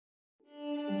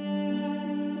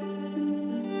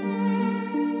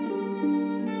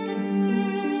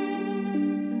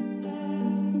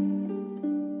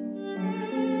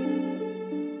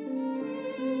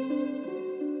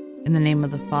In the name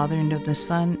of the Father, and of the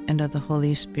Son, and of the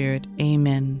Holy Spirit.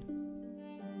 Amen.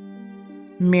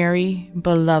 Mary,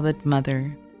 beloved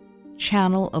Mother,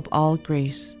 channel of all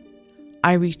grace,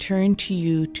 I return to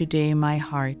you today my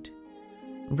heart,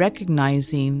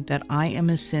 recognizing that I am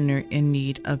a sinner in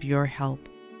need of your help.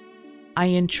 I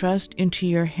entrust into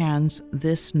your hands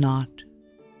this knot,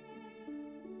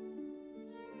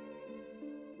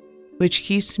 which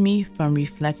keeps me from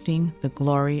reflecting the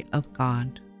glory of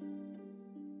God.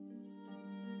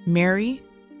 Mary,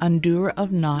 undoer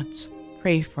of knots,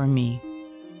 pray for me.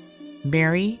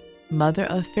 Mary, Mother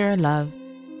of fair love,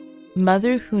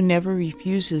 Mother who never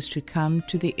refuses to come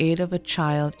to the aid of a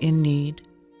child in need,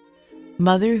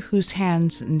 Mother whose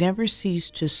hands never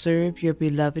cease to serve your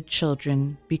beloved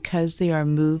children because they are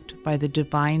moved by the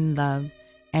divine love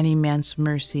and immense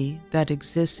mercy that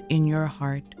exists in your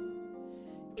heart,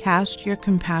 cast your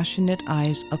compassionate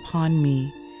eyes upon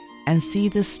me and see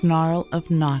the snarl of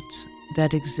knots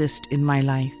that exist in my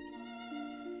life.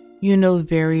 You know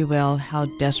very well how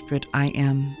desperate I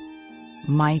am,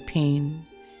 my pain,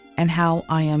 and how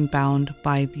I am bound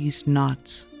by these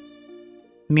knots.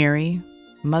 Mary,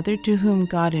 Mother to whom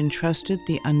God entrusted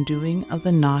the undoing of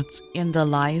the knots in the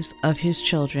lives of his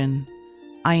children,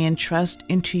 I entrust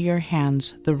into your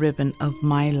hands the ribbon of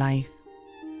my life.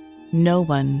 No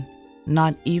one,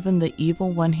 not even the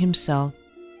evil one himself,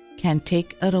 can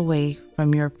take it away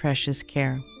from your precious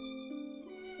care.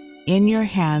 In your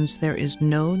hands there is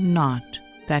no knot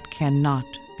that cannot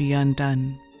be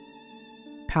undone.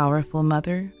 Powerful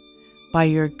Mother, by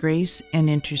your grace and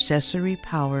intercessory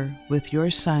power with your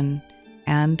Son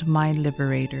and my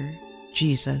Liberator,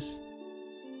 Jesus,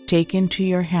 take into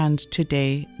your hands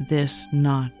today this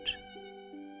knot.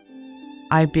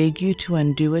 I beg you to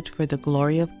undo it for the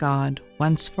glory of God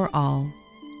once for all.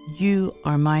 You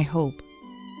are my hope.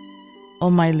 O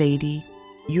my Lady,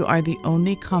 you are the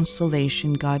only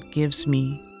consolation God gives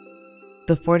me,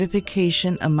 the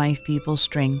fortification of my feeble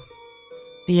strength,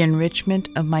 the enrichment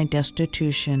of my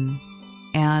destitution,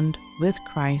 and, with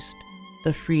Christ,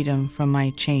 the freedom from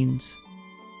my chains.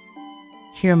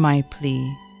 Hear my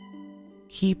plea.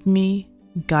 Keep me,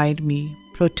 guide me,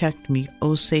 protect me,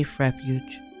 O safe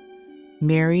refuge.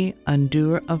 Mary,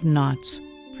 undoer of knots,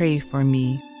 pray for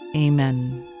me.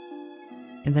 Amen.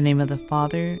 In the name of the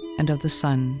Father, and of the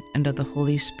Son, and of the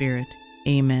Holy Spirit.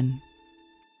 Amen.